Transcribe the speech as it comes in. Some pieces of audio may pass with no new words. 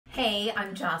Hey,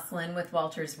 I'm Jocelyn with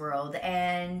Wolters World,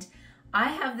 and I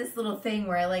have this little thing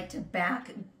where I like to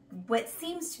back what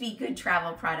seems to be good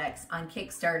travel products on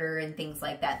Kickstarter and things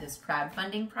like that, those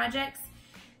crowdfunding projects.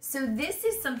 So this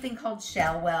is something called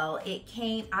Shellwell.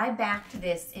 I backed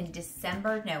this in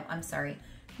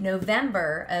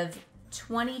November of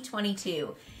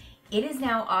 2022. It is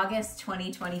now August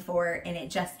 2024 and it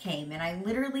just came, and I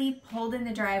literally pulled in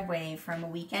the driveway from a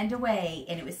weekend away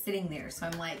and it was sitting there. So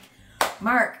I'm like,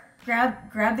 Mark,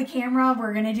 grab the camera,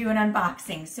 we're gonna do an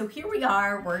unboxing. So here we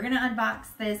are, we're gonna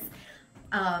unbox this.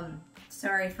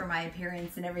 Sorry for my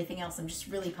appearance and everything else, I'm just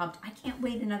really pumped. I can't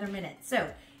wait another minute. So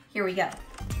here we go.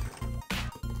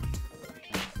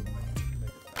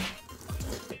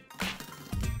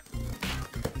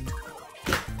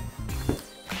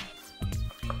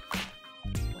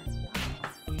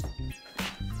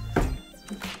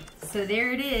 So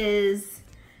there it is.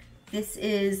 This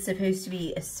is supposed to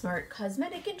be a smart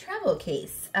cosmetic and travel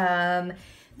case.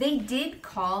 They did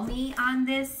call me on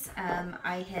this.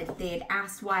 They had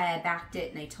asked why I backed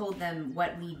it, and I told them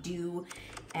what we do.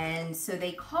 And so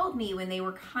they called me when they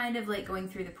were kind of like going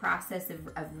through the process of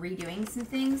redoing some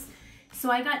things. So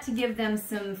I got to give them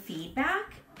some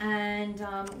feedback, and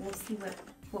we'll see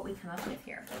what we come up with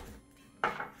here.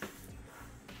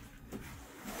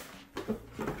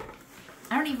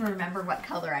 I don't even remember what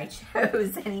color I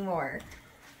chose anymore.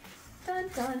 Dun,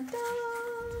 dun, dun.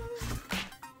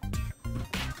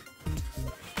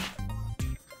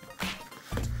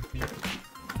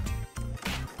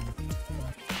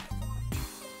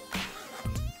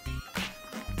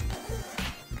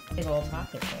 Big old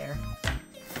pocket there.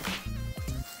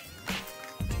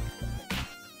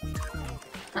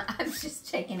 I was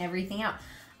just checking everything out.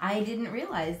 I didn't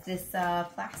realize this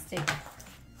plastic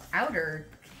outer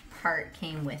part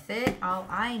came with it. All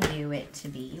I knew it to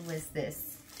be was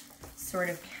this sort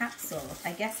of capsule.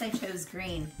 I guess I chose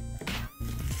green.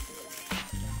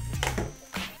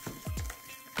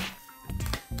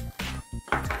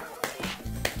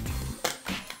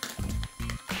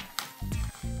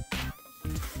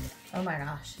 Oh my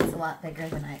gosh, it's a lot bigger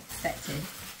than I expected.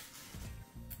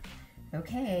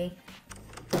 Okay.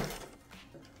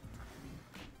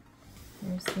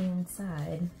 Here's the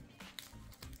inside.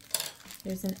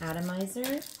 There's an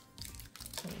atomizer,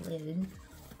 a lid.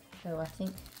 Oh, I think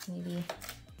maybe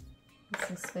this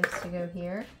is supposed to go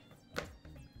here.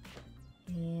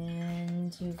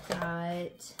 And you've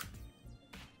got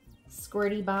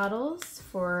squirty bottles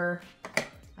for,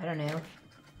 I don't know,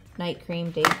 night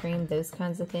cream, day cream, those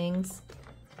kinds of things.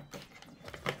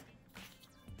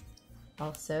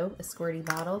 Also a squirty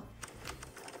bottle.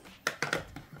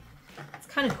 It's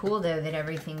kind of cool though that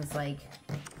everything's like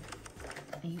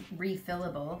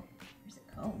refillable. There's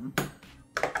a comb.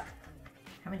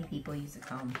 How many people use a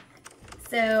comb?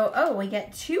 So, oh, we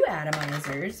get two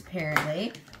atomizers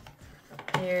apparently.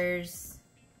 There's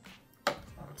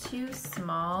two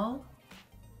small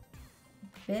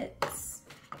bits,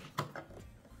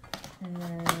 and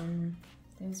then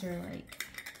those are like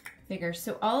bigger.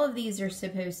 So all of these are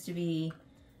supposed to be,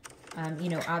 you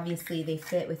know, obviously they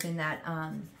fit within that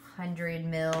 100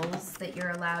 mils that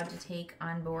you're allowed to take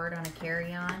on board on a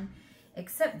carry-on,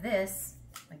 except this,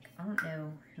 like, I don't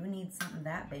know who needs something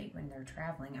that big when they're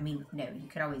traveling. I mean, no, you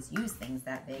could always use things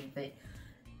that big, but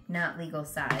not legal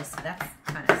size, so that's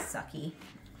kind of sucky.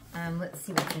 Let's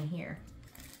see what's in here.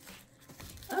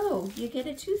 Oh, you get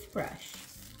a toothbrush.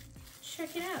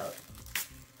 Check it out.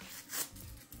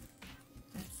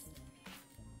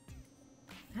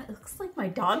 That looks like my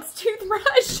dog's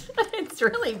toothbrush. It's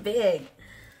really big.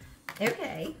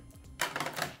 Okay,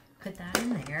 put that in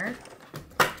there.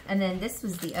 And then this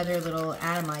was the other little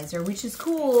atomizer, which is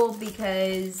cool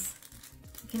because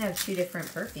you can have two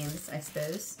different perfumes, I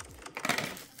suppose.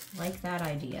 Like that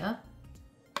idea.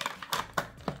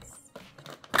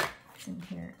 What's in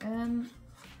here? I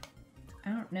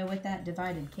don't know what that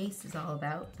divided case is all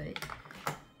about, but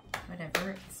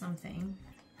whatever, it's something.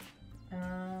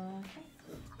 Okay.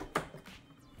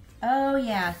 Oh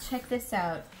yeah, check this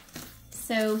out.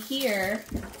 So here,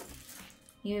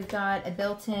 you've got a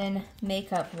built-in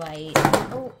makeup light.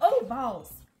 Oh,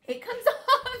 balls. It comes off.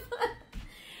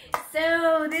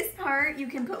 So this part, you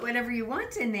can put whatever you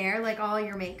want in there, like all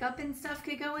your makeup and stuff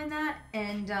could go in that.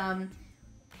 And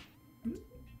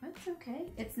that's okay.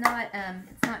 It's not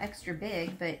extra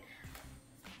big, but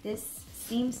this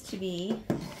seems to be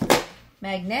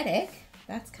magnetic.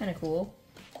 That's kind of cool.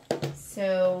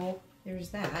 So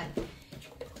there's that.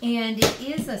 And it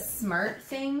is a smart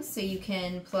thing, so you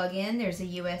can plug in. There's a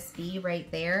USB right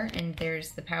there, and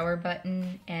there's the power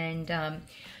button, and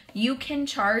you can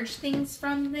charge things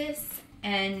from this.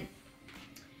 And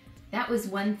that was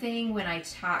one thing when I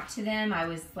talked to them I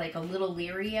was like a little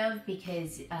leery of,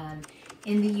 because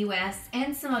in the US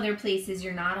and some other places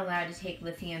you're not allowed to take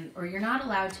lithium, or you're not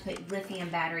allowed to put lithium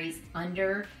batteries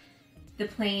under the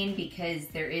plane, because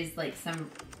there is like some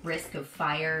risk of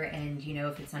fire, and you know,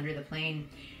 if it's under the plane,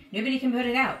 nobody can put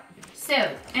it out.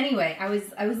 So anyway, I was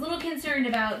a little concerned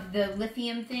about the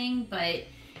lithium thing, but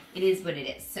it is what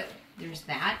it is. So there's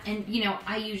that. And you know,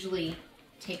 I usually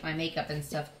take my makeup and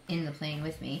stuff in the plane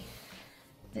with me.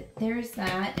 But there's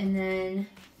that. And then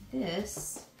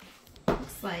this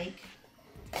looks like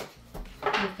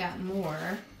we've got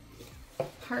more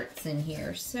parts in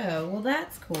here. So, well,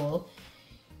 that's cool.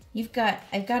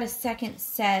 I've got a second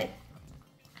set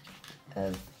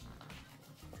of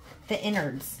the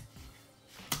innards.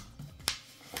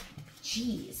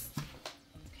 Jeez.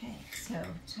 Okay, so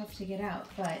tough to get out,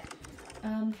 but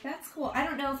that's cool. I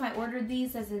don't know if I ordered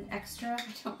these as an extra. I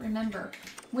don't remember.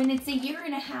 When it's a year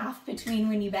and a half between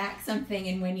when you back something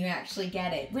and when you actually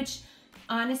get it, which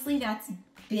honestly, that's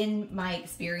been my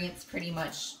experience pretty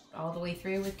much all the way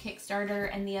through with Kickstarter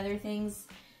and the other things.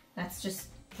 That's just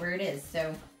where it is.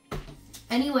 So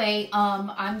anyway,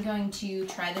 I'm going to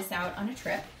try this out on a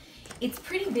trip. It's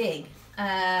pretty big,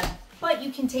 but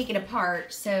you can take it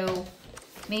apart, so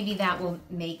maybe that will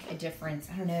make a difference.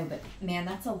 I don't know, but man,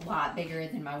 that's a lot bigger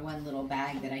than my one little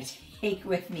bag that I take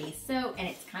with me. So, and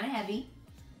it's kind of heavy,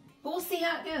 but we'll see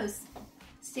how it goes.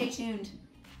 Stay tuned.